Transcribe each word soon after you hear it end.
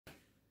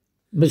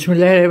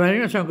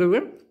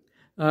Bismillahirrahmanirrahim.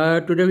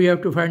 Today we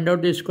have to find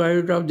out the square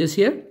root of this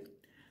here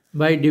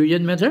by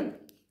division method.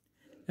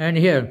 And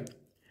here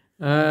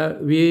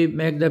we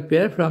make the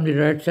pair from the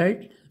right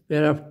side,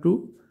 pair of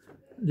 2.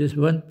 This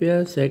one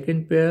pair,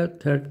 second pair,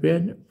 third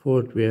pair,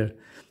 fourth pair.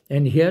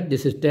 And here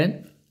this is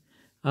 10.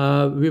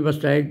 We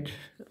must write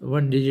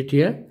one digit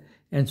here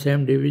and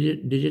same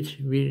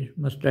digit we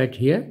must write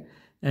here.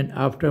 And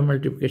after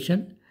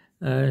multiplication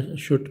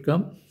should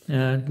come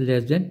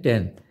less than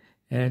 10.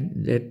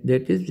 And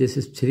that is, this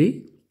is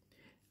 3,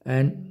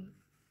 and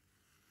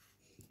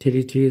 3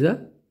 is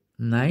a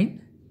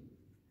 9,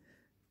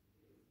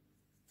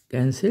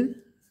 cancel,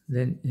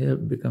 then here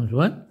becomes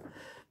 1,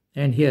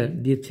 and here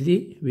the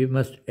 3 we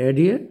must add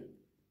here,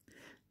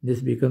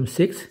 this becomes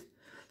 6,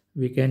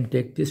 we can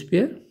take this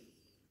pair.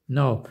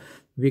 Now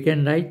we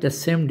can write the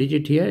same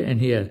digit here and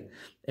here.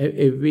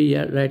 If we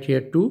write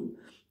here 2,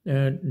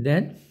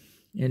 then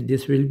and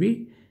this will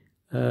be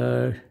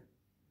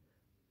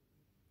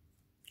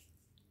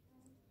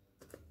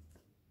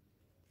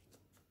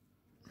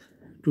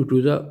 2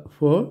 to the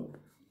 4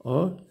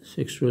 or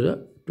 6 to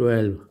the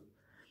 12,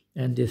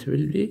 and this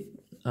will be,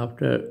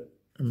 after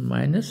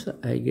minus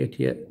I get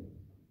here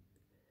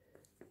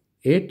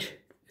 8,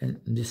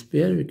 and this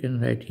pair we can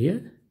write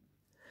here.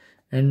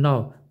 And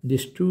now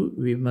this 2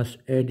 we must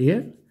add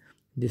here,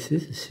 this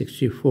is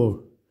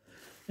 64.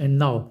 And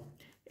now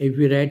if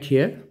we write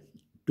here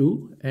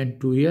 2 and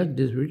 2 here,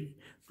 this will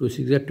 2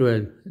 6 is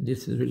 12,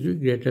 this will be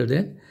greater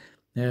than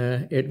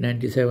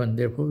 897,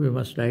 therefore we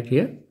must write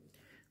here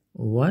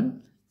 1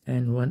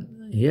 and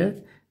 1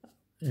 here,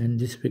 and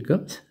this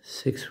becomes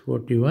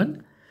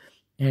 641,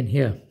 and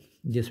here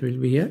this will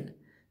be here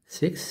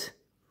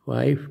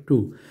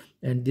 652,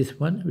 and this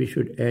one we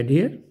should add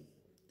here,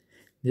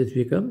 this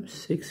becomes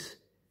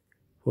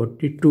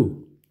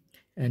 642,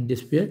 and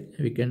this pair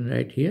we can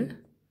write here.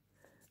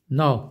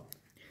 Now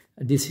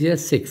this here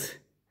 6,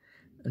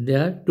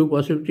 there are two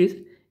possibilities.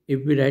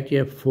 If we write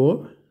here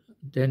 4,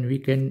 then we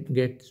can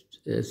get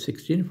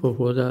 16, 4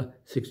 4 are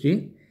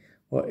 16.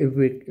 Or if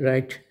we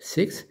write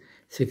 6,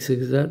 6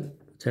 6 are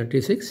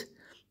 36,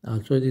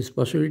 also this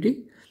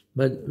possibility.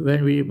 But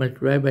when we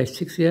multiply by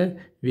 6 here,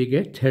 we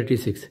get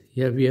 36.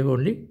 Here we have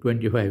only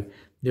 25.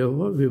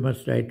 Therefore, we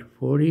must write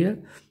 4 here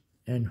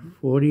and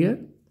 4 here.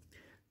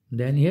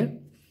 Then here,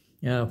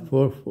 4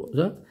 4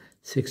 the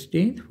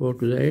 16, 4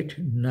 to the 8,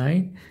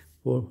 9,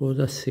 4 4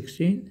 the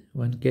 16,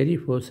 1 carry,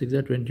 4 6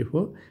 the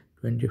 24,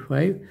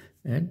 25,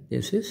 and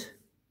this is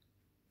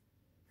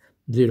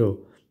 0.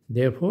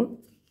 Therefore,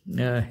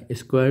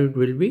 square root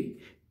will be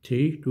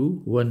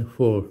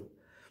 3214.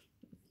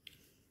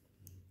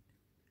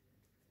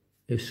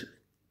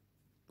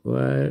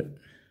 Square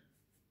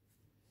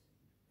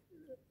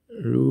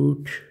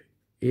root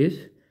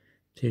is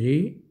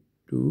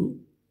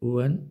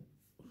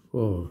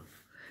 3214.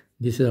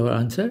 This is our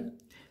answer.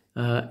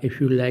 If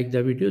you like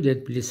the video,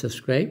 then please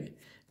subscribe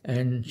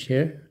and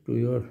share to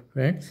your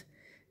friends,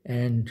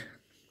 and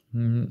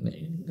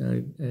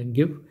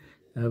give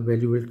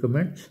valuable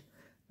comments.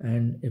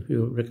 And if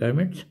you have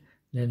requirements,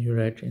 then you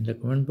write in the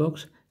comment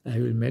box. I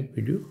will make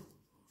video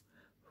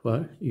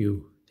for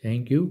you.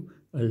 Thank you.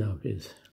 Allah Hafiz.